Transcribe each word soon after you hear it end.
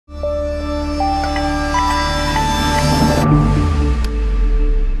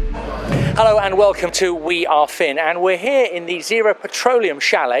And welcome to We Are Finn, and we're here in the Zero Petroleum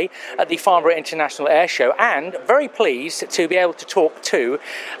Chalet at the Farnborough International Air Show, and very pleased to be able to talk to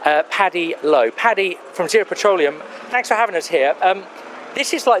Paddy Lowe. Paddy from Zero Petroleum, thanks for having us here.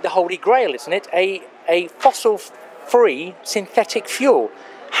 This is like the Holy Grail, isn't it? A fossil-free synthetic fuel.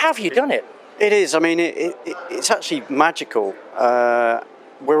 How have you done it? It is. I mean, it's actually magical.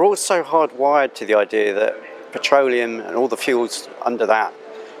 We're all so hardwired to the idea that petroleum and all the fuels under that,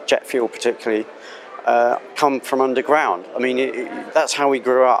 jet fuel particularly, come from underground. I mean, that's how we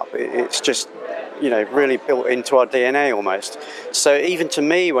grew up. It's just, you know, really built into our DNA almost. So even to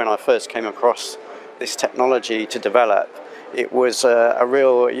me, when I first came across this technology to develop, it was a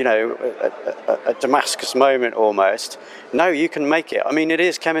real, you know, a Damascus moment almost. No, you can make it. I mean, it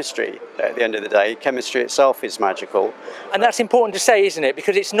is chemistry at the end of the day. Chemistry itself is magical. And that's important to say, isn't it?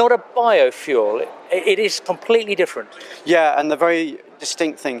 Because it's not a biofuel. It is completely different. Yeah, and the very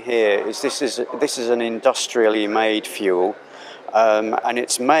distinct thing here is this is an industrially made fuel, and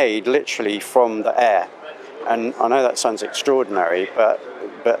it's made literally from the air. And I know that sounds extraordinary, but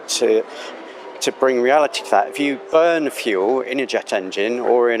to bring reality to that, if you burn fuel in a jet engine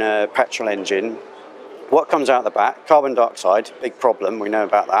or in a petrol engine, what comes out the back? Carbon dioxide, big problem, we know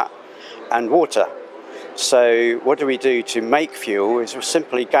about that, and water. So what do we do to make fuel is we're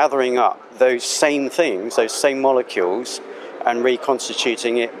simply gathering up those same things, those same molecules, and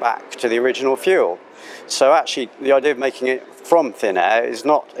reconstituting it back to the original fuel. So actually the idea of making it from thin air is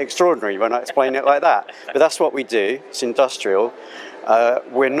not extraordinary when I explain it like that, but that's what we do. It's industrial.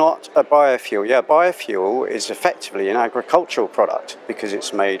 We're not a biofuel. Yeah, biofuel is effectively an agricultural product because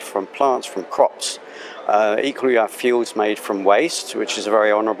it's made from plants, from crops. Equally, we have fuels made from waste, which is a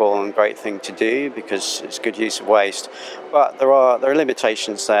very honourable and great thing to do because it's good use of waste. But there are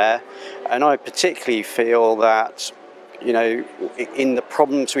limitations there, and I particularly feel that, you know, in the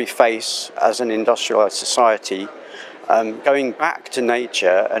problems we face as an industrialised society, going back to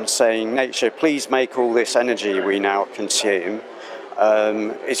nature and saying, nature, please make all this energy we now consume,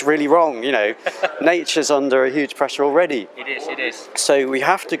 it's really wrong. You know, nature's under a huge pressure already. It is. So we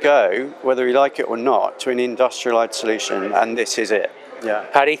have to go, whether we like it or not, to an industrialised solution, and this is it. Yeah.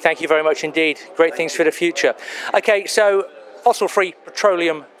 Paddy, thank you very much indeed. Great things for the future. Okay, so fossil-free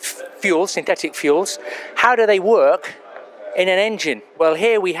petroleum fuels, synthetic fuels, how do they work in an engine? Well,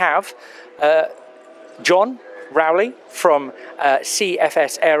 here we have John Rowley from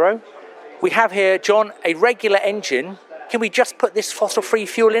CFS Aero. We have here, John, a regular engine. Can we just put this fossil-free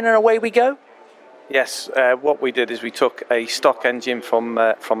fuel in and away we go? Yes, what we did is we took a stock engine from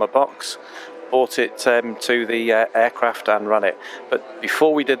a box, brought it to the aircraft and ran it. But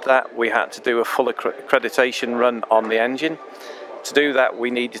before we did that, we had to do a full accreditation run on the engine. To do that,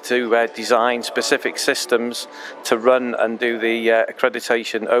 we needed to design specific systems to run and do the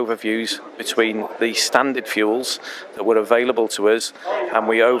accreditation overviews between the standard fuels that were available to us, and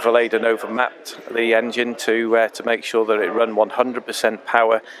we overlaid and overmapped the engine to make sure that it run 100%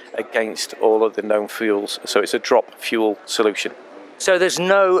 power against all of the known fuels. So it's a drop fuel solution. So there's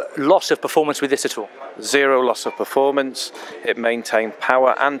no loss of performance with this at all? Zero loss of performance. It maintained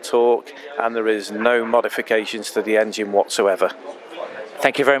power and torque, and there is no modifications to the engine whatsoever.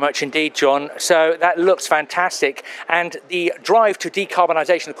 Thank you very much indeed, John. So that looks fantastic. And the drive to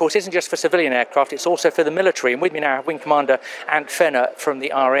decarbonisation, of course, isn't just for civilian aircraft, it's also for the military. And with me now, I have Wing Commander Ant Fenner from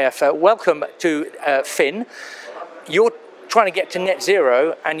the RAF. Welcome to Finn. You're trying to get to net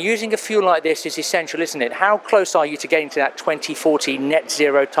zero, and using a fuel like this is essential, isn't it? How close are you to getting to that 2040 net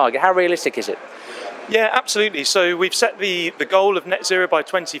zero target? How realistic is it? Yeah, absolutely. So we've set the goal of net zero by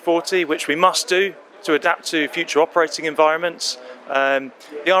 2040, which we must do to adapt to future operating environments. The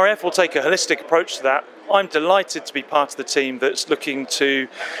RAF will take a holistic approach to that. I'm delighted to be part of the team that's looking to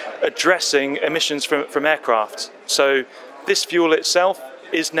addressing emissions from aircraft. So this fuel itself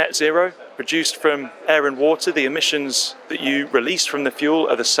is net zero, produced from air and water. The emissions that you release from the fuel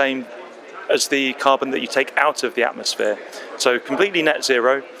are the same as the carbon that you take out of the atmosphere. So completely net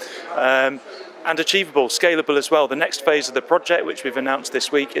zero. And achievable, scalable as well. The next phase of the project, which we've announced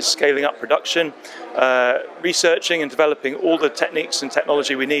this week, is scaling up production, researching and developing all the techniques and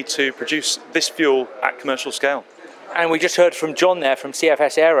technology we need to produce this fuel at commercial scale. And we just heard from John there from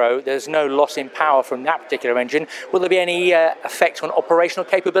CFS Aero, there's no loss in power from that particular engine. Will there be any effect on operational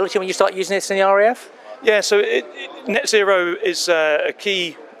capability when you start using this in the RAF? Yeah, so net zero is a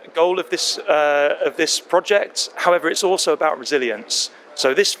key goal of this project. However, it's also about resilience.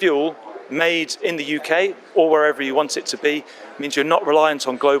 So this fuel, made in the UK or wherever you want it to be, means you're not reliant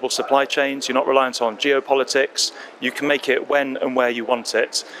on global supply chains, you're not reliant on geopolitics, you can make it when and where you want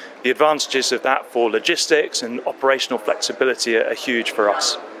it. The advantages of that for logistics and operational flexibility are huge for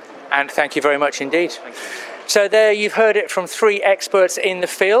us. And thank you very much indeed. So there you've heard it from 3 experts in the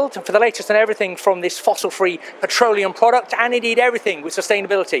field. And for the latest on everything from this fossil-free petroleum product, and indeed everything with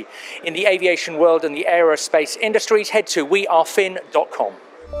sustainability in the aviation world and the aerospace industries, head to wearefin.com.